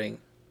be quoting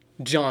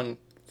John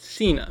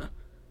Cena.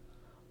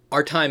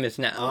 Our time is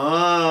now.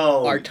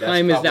 Oh, our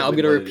time is now. I'm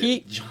going to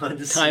repeat. John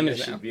time Cena is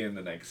should now. be in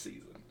the next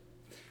season.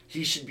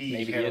 He should be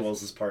Maybe Hannah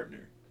Wells'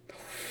 partner.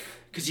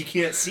 Because you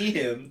can't see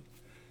him,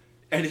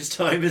 and his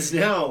time is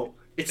now.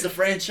 It's a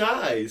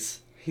franchise.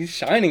 He's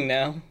shining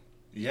now.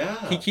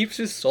 Yeah. He keeps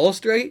his soul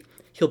straight.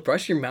 He'll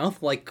brush your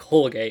mouth like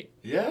Colgate.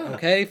 Yeah.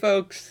 Okay,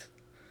 folks?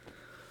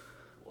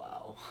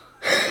 Wow.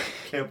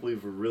 Can't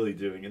believe we're really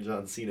doing a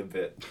John Cena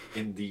bit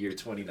in the year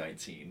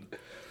 2019.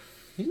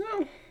 You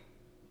know,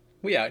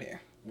 we out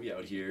here. We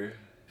out here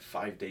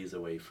 5 days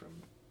away from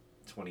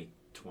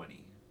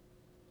 2020.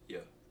 Yeah.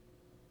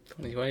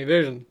 2020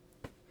 vision.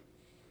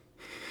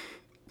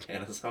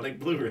 Panasonic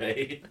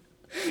Blu-ray.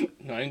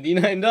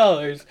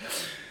 $99.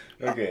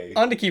 Okay.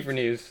 On to Kiefer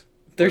News.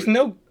 There's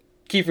no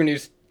Kiefer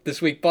News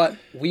this week, but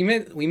we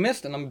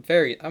missed, and I'm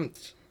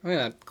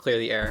gonna clear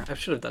the air. I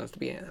should have done this at the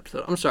beginning of the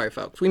episode. I'm sorry,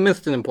 folks. We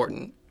missed an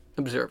important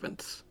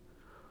observance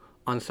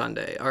on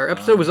Sunday. Our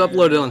episode was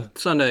uploaded on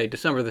Sunday,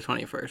 December the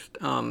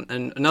 21st.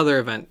 And another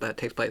event that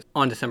takes place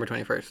on December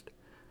 21st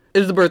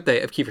is the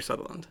birthday of Kiefer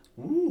Sutherland.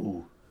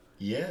 Ooh,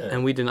 yeah.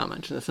 And we did not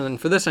mention this, and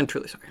for this, I'm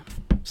truly sorry.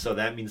 So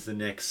that means the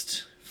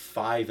next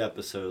 5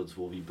 episodes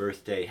will be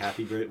birthday,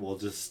 happy birthday. We'll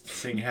just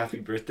sing happy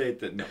birthday.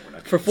 No, we're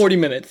not. For 40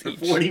 minutes each.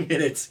 For 40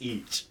 minutes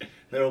each.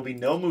 There will be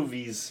no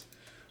movies.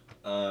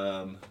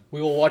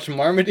 We will watch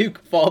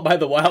Marmaduke, followed by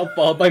The Wild,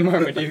 followed by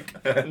Marmaduke.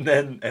 and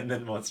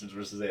then Monsters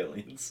vs.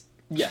 Aliens.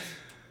 Yeah.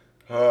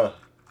 Wow,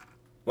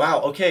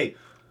 okay.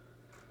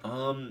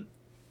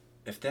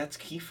 If that's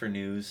Kiefer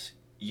News,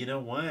 you know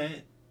what?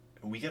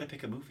 We gotta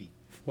pick a movie.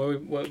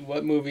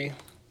 What movie?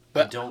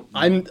 I don't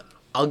know.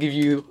 I'll give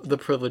you the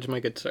privilege, my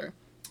good sir.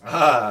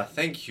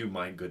 Thank you,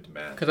 my good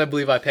man. Because I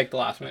believe I picked the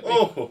last movie.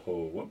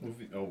 What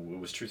movie? Oh, it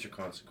was Truth or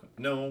Consequence.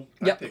 No,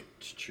 I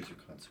picked Truth or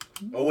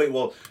Consequence. Oh, wait,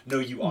 well, no,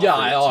 you offered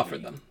I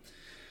offered them.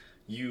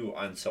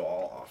 And so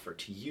I'll offer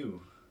to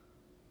you.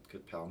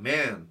 Good pal.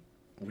 Man,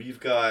 we've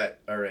got,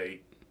 all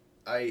right,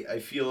 I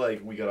feel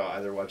like we gotta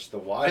either watch The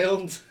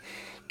Wild.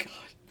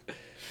 God.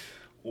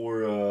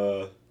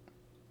 Or,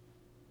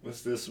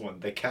 what's this one?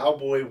 The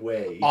Cowboy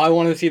Way. I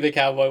want to see The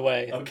Cowboy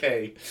Way.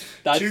 Okay.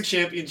 2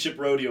 championship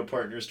rodeo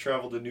partners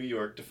travel to New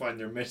York to find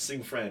their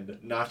missing friend,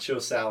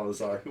 Nacho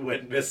Salazar, who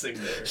went missing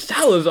there.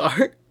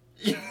 Salazar?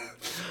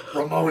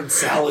 Ramon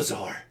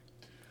Salazar.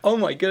 Oh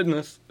my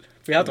goodness.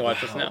 We have to watch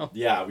this now.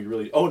 Yeah, we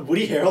really... Oh, and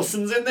Woody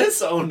Harrelson's in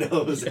this? Oh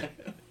no,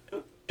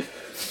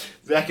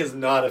 Zach is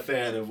not a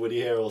fan of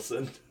Woody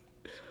Harrelson.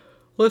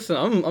 Listen,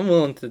 I'm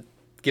willing to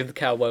give The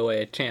Cowboy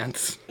Way a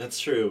chance. That's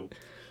true.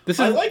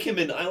 I like him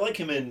in a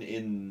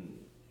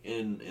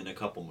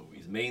couple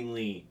movies,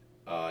 mainly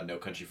No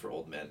Country for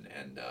Old Men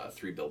and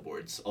 3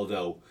 Billboards.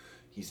 Although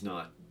he's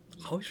not.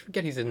 I always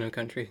forget he's in No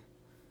Country.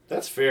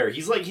 That's fair.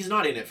 He's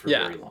not in it for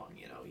very long.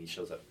 You know, he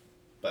shows up,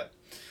 but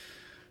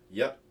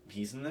yep,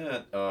 he's in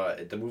that.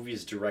 The movie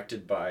is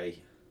directed by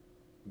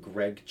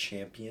Greg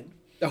Champion.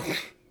 Oh,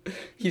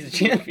 he's a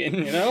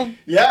champion, you know.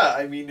 Yeah,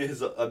 I mean,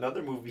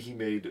 another movie he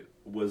made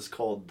was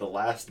called The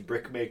Last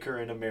Brickmaker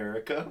in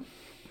America.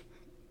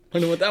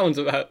 Wonder what that one's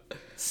about.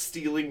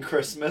 Stealing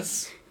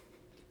Christmas.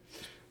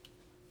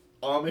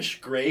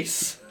 Amish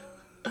Grace.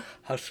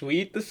 How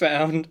sweet the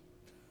sound.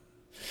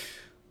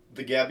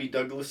 The Gabby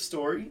Douglas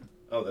Story.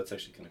 Oh, that's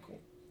actually kind of cool.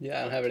 Yeah,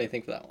 I don't have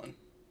anything for that one.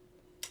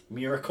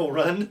 Miracle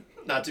Run.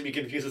 Not to be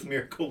confused with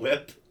Miracle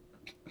Whip.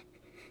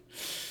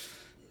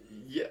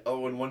 Yeah.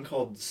 Oh, and one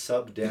called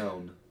Sub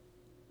Down.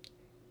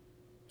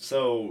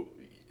 So...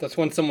 That's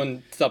when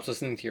someone stops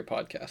listening to your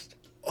podcast.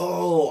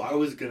 Oh, I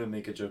was going to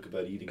make a joke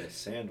about eating a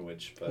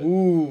sandwich, but...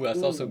 Ooh,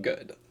 that's also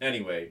good.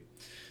 Anyway,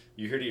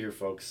 you heard it here,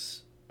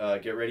 folks.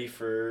 Get ready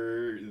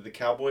for The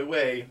Cowboy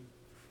Way.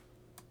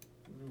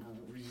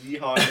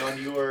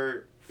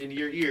 Yeehawing into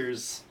your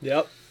ears.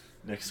 Yep.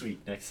 Next week,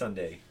 next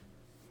Sunday.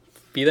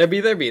 Be there, be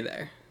there, be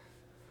there.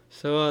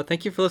 So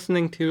thank you for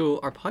listening to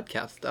our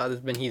podcast. This has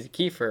been He's a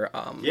Kiefer.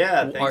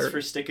 Thanks for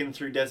sticking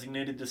through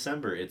Designated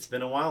December. It's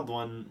been a wild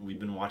one. We've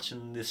been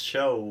watching this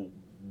show.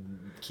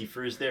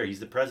 Kiefer is there. He's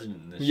the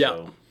president in this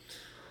show.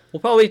 There'll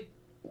probably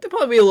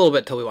be a little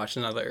bit till we watch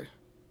another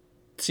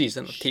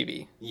season of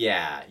TV.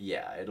 Yeah.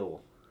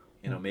 It'll,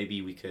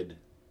 maybe we could.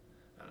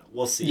 I don't know,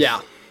 we'll see.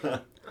 Yeah.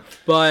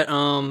 But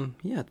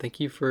thank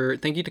you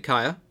to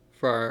Kaya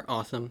for our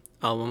awesome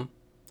album,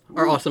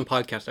 our awesome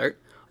podcast art.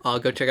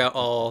 Go check out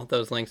all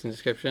those links in the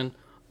description.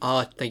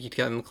 Thank you to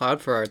Kevin MacLeod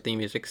for our theme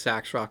music,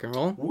 Sax Rock and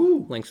Roll.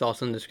 Woo. Links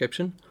also in the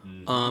description.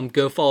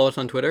 Go follow us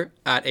on Twitter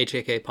at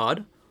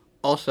HAKPod.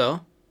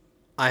 Also,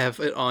 I have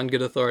it on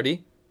good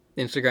authority.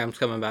 Instagram's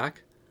coming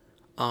back.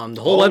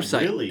 The whole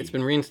website, really? It's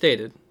been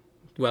reinstated.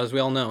 Well, as we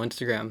all know,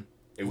 Instagram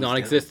has not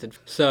existed.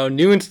 So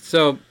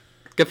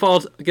get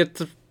followed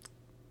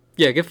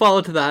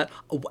to that.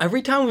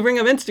 Every time we bring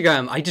up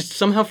Instagram, I just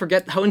somehow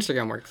forget how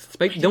Instagram works.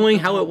 Despite knowing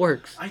how it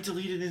works. I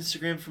deleted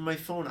Instagram from my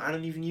phone. I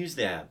don't even use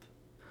the app.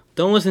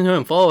 Don't listen to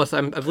him. Follow us.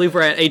 I believe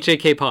we're at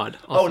HAKPod.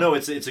 Oh no,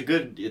 it's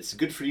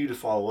good for you to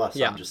follow us.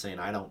 Yeah. I'm just saying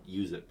I don't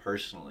use it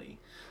personally.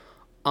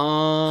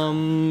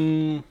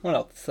 What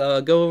else?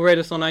 Go rate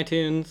us on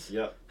iTunes.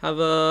 Yep. Have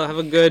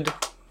a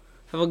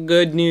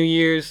good New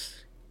Year's.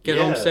 Get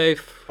home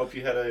safe. Hope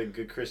you had a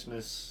good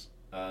Christmas.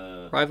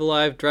 Arrive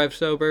alive, drive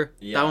sober.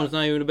 Yeah. That one's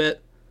not even a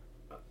bit.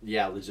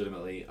 Yeah,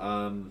 legitimately.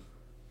 Have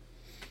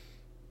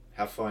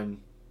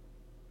fun.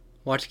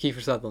 Watch a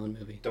Kiefer Sutherland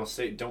movie.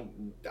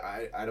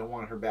 I don't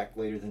want her back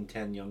later than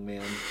 10, young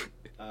man.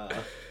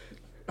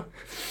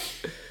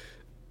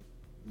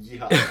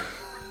 Yeah.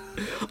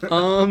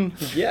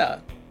 Yeah.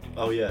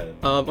 Oh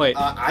yeah. Wait.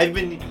 I've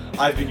been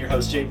your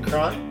host, Jaden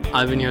Cron.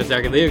 I've been your host,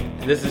 Zachary Luke.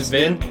 This has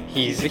been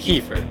He's a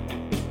Kiefer.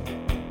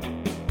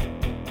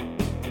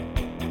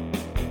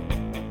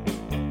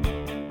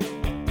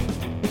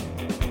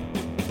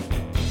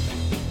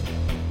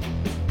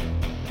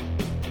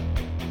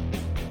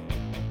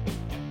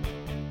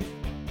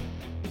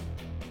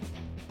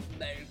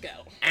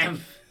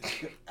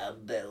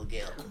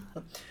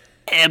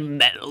 I'm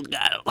Metal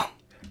Girl.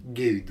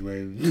 Good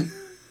one.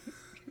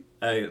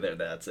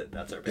 That's it.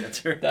 That's our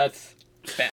banter. That's